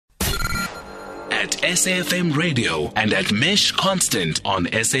at SAFM Radio and at Mesh Constant on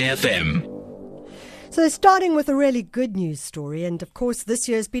SAFM. So starting with a really good news story, and of course this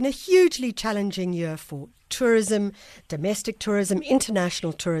year has been a hugely challenging year for tourism, domestic tourism,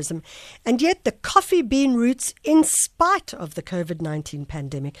 international tourism, and yet the Coffeebeans Routes, in spite of the COVID-19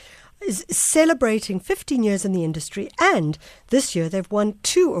 pandemic, is celebrating 15 years in the industry, and this year they've won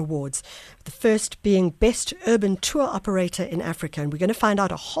 2 awards, the first being Best Urban Tour Operator in Africa, and we're going to find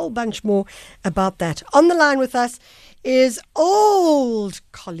out a whole bunch more about that. On the line with us is old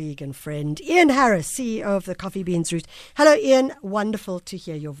colleague and friend Ian Harris, CEO of the Coffeebeans Routes. Hello Ian, wonderful to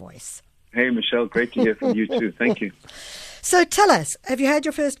hear your voice. Hey Michelle, great to hear from you too. Thank you. So tell us, have you had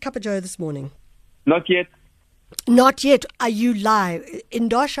your first cup of joe this morning? Not yet. Not yet. Are you lying?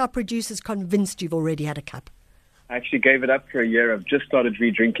 Indosh, our producer's convinced you've already had a cup. I actually gave it up for a year. I've just started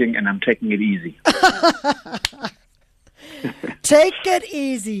re-drinking and I'm taking it easy. Take it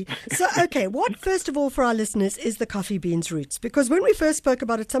easy. So, okay, what, first of all, for our listeners, is the Coffeebeans Routes? Because when we first spoke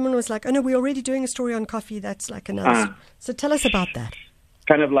about it, someone was like, oh no, we're already doing a story on coffee. That's like another. So tell us about that.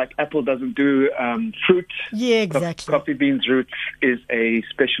 Kind of like Apple doesn't do fruit. Yeah, exactly. Coffeebeans Routes is a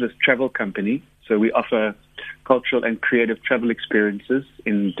specialist travel company. So we offer cultural and creative travel experiences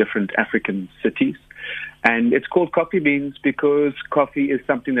in different African cities. And it's called Coffee Beans because coffee is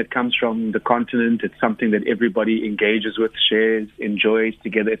something that comes from the continent. It's something that everybody engages with, shares, enjoys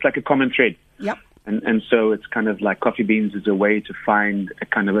together. It's like a common thread. Yep. And so it's kind of like Coffee Beans is a way to find a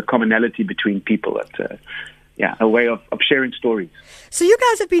kind of a commonality between people. A way of sharing stories. So you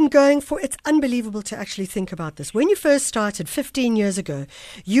guys have been going for, it's unbelievable to actually think about this. When you first started 15 years ago,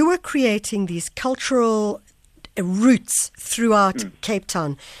 you were creating these cultural routes throughout Cape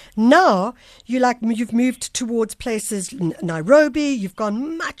Town. Now, you've moved towards places in Nairobi, you've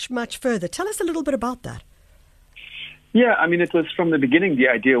gone much, much further. Tell us a little bit about that. Yeah, I mean, it was from the beginning, the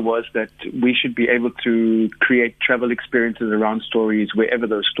idea was that we should be able to create travel experiences around stories wherever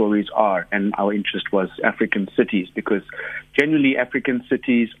those stories are. And our interest was African cities because generally African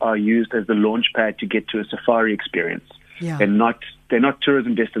cities are used as the launch pad to get to a safari experience. Yeah. They're not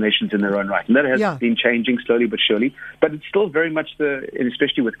tourism destinations in their own right. And that has been changing slowly but surely. But it's still very much and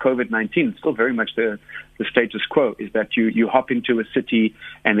especially with COVID-19, it's still very much the status quo, is that you hop into a city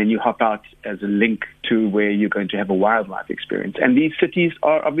and then you hop out as a link to where you're going to have a wildlife experience. And these cities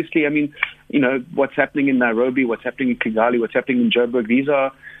are obviously, I mean, you know, what's happening in Nairobi, what's happening in Kigali, what's happening in Joburg, these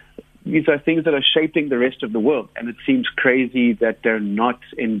are things that are shaping the rest of the world. And it seems crazy that they're not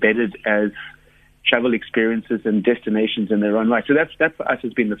embedded as travel experiences and destinations in their own right. So that for us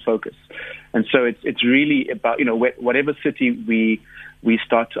has been the focus. And so it's really about, you know, whatever city we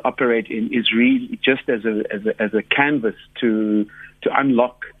start to operate in is really just as a canvas to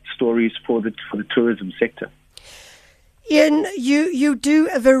unlock stories for the tourism sector. Ian, you do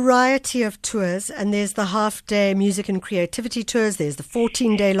a variety of tours, and there's the half-day music and creativity tours, there's the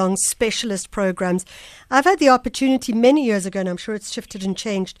 14-day-long specialist programs. I've had the opportunity many years ago, and I'm sure it's shifted and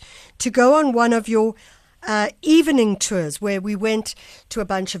changed, to go on one of your evening tours where we went to a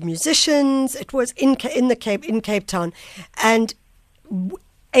bunch of musicians. It was in Cape Town, and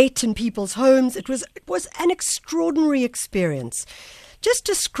ate in people's homes. It was an extraordinary experience. Just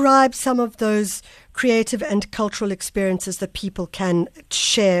describe some of those creative and cultural experiences that people can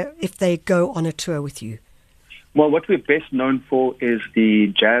share if they go on a tour with you. Well, what we're best known for is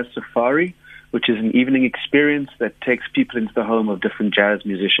the Jazz Safari, which is an evening experience that takes people into the home of different jazz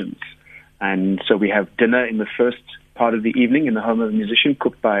musicians. And so we have dinner in the first part of the evening in the home of a musician,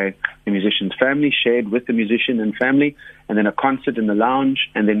 cooked by the musician's family, shared with the musician and family, and then a concert in the lounge,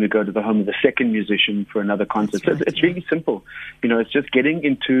 and then we go to the home of the second musician for another concert. So it's really simple. You know, it's just getting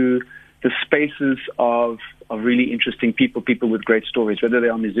into the spaces of really interesting people with great stories, whether they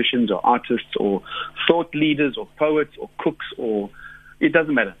are musicians or artists or thought leaders or poets or cooks or it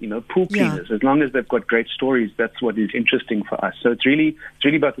doesn't matter, you know, pool cleaners. Yeah. As long as they've got great stories, that's what is interesting for us. So it's really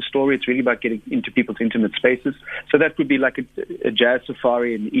about the story. It's really about getting into people's intimate spaces. So that would be like a jazz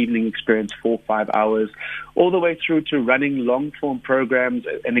safari, an evening experience, 4 or 5 hours, all the way through to running long-form programs.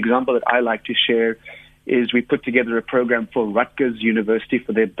 An example that I like to share is we put together a program for Rutgers University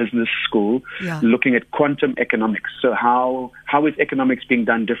for their business school, looking at quantum economics. So how is economics being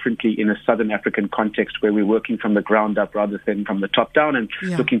done differently in a Southern African context where we're working from the ground up rather than from the top down, and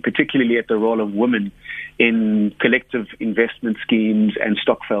looking particularly at the role of women in collective investment schemes and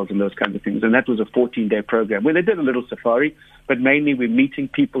stockpiles and those kinds of things. And that was a 14-day program where they did a little safari, but mainly we're meeting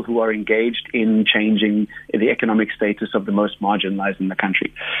people who are engaged in changing the economic status of the most marginalized in the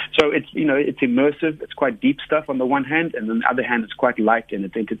country. So it's immersive, it's quite deep stuff on the one hand, and on the other hand, it's quite light and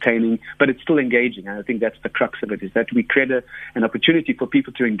it's entertaining, but it's still engaging. And I think that's the crux of it, is that we create an opportunity for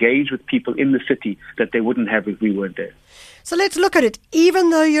people to engage with people in the city that they wouldn't have if we weren't there. So let's look at it. Even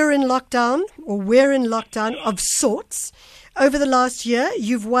though you're in lockdown, or we're in lockdown of sorts, over the last year,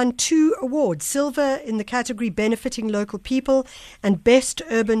 you've won 2 awards: silver in the category benefiting local people and best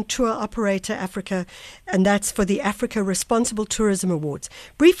urban tour operator Africa, and that's for the Africa Responsible Tourism Awards.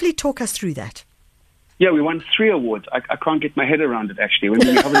 Briefly talk us through that. Yeah, we won 3 awards. I can't get my head around it, actually.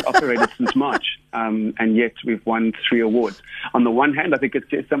 We haven't operated since March, and yet we've won 3 awards. On the one hand, I think it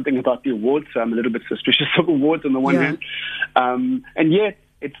says something about the awards, so I'm a little bit suspicious of awards on the one hand. And yet,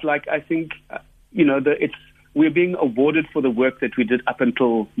 it's like, I think, we're being awarded for the work that we did up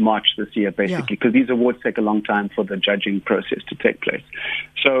until March this year, basically, because these awards take a long time for the judging process to take place.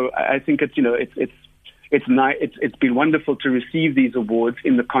 So I think it's nice. It's been wonderful to receive these awards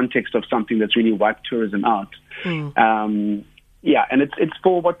in the context of something that's really wiped tourism out. And it's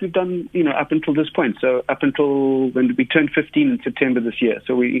for what we've done, up until this point. So up until when we turned 15 in September this year.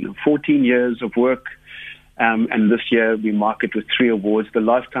 So 14 years of work. And this year we mark it with 3 awards. The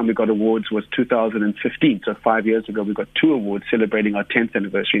last time we got awards was 2015. So 5 years ago we got 2 awards celebrating our 10th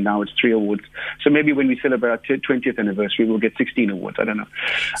anniversary. Now it's 3 awards. So maybe when we celebrate our 20th anniversary, we'll get 16 awards. I don't know.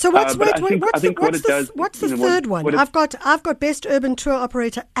 So what's the third one? I've got Best Urban Tour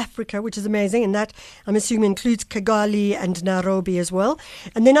Operator Africa, which is amazing, and that I'm assuming includes Kigali and Nairobi as well.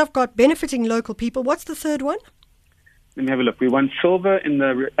 And then I've got benefiting local people. What's the third one? Let me have a look. We won silver in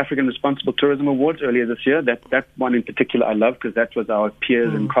the African Responsible Tourism Awards earlier this year. That one in particular I love, because that was our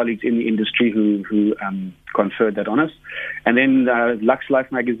peers and colleagues in the industry who conferred that on us. And then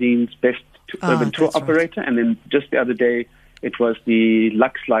LuxLife magazine's Best Urban Tour Operator. Right. And then just the other day, it was the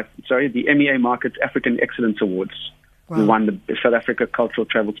the MEA Markets African Excellence Awards. Wow. We won the South Africa Cultural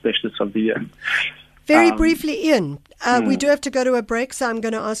Travel Specialist of the Year. Very briefly, Ian, we do have to go to a break, so I'm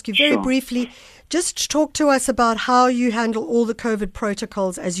going to ask you very briefly, just talk to us about how you handle all the COVID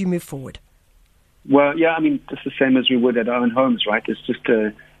protocols as you move forward. Well, yeah, I mean, it's the same as we would at our own homes, right? It's just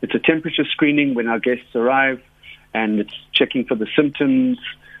it's a temperature screening when our guests arrive, and it's checking for the symptoms,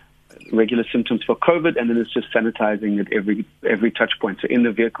 regular symptoms for COVID, and then it's just sanitizing at every touch point. So in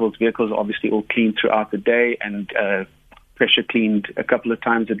the vehicles are obviously all cleaned throughout the day and pressure cleaned a couple of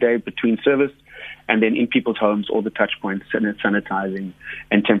times a day between service. And then in people's homes, all the touch points, sanitizing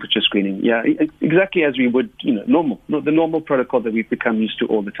and temperature screening. Yeah, exactly as we would, the normal protocol that we've become used to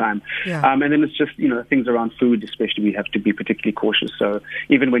all the time. Yeah. And then it's just, things around food, especially, we have to be particularly cautious. So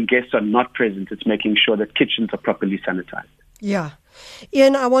even when guests are not present, it's making sure that kitchens are properly sanitized. Yeah.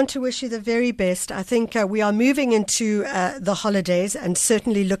 Ian, I want to wish you the very best. I think we are moving into the holidays and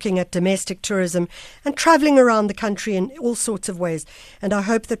certainly looking at domestic tourism and traveling around the country in all sorts of ways. And I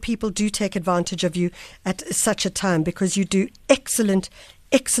hope that people do take advantage of you at such a time, because you do excellent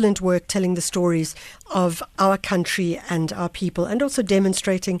work telling the stories of our country and our people, and also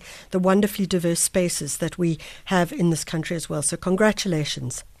demonstrating the wonderfully diverse spaces that we have in this country as well. So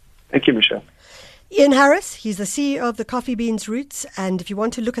congratulations. Thank you, Michelle. Ian Harris, he's the CEO of the Coffeebeans Routes, and if you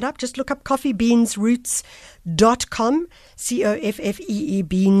want to look it up, just look up coffeebeansroutes.com, COFFEE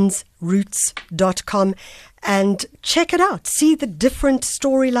beansroutes.com, and check it out. See the different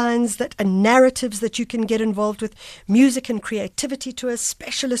storylines and narratives that you can get involved with, music and creativity tours,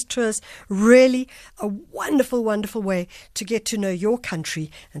 specialist tours, really a wonderful, wonderful way to get to know your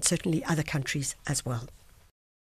country and certainly other countries as well.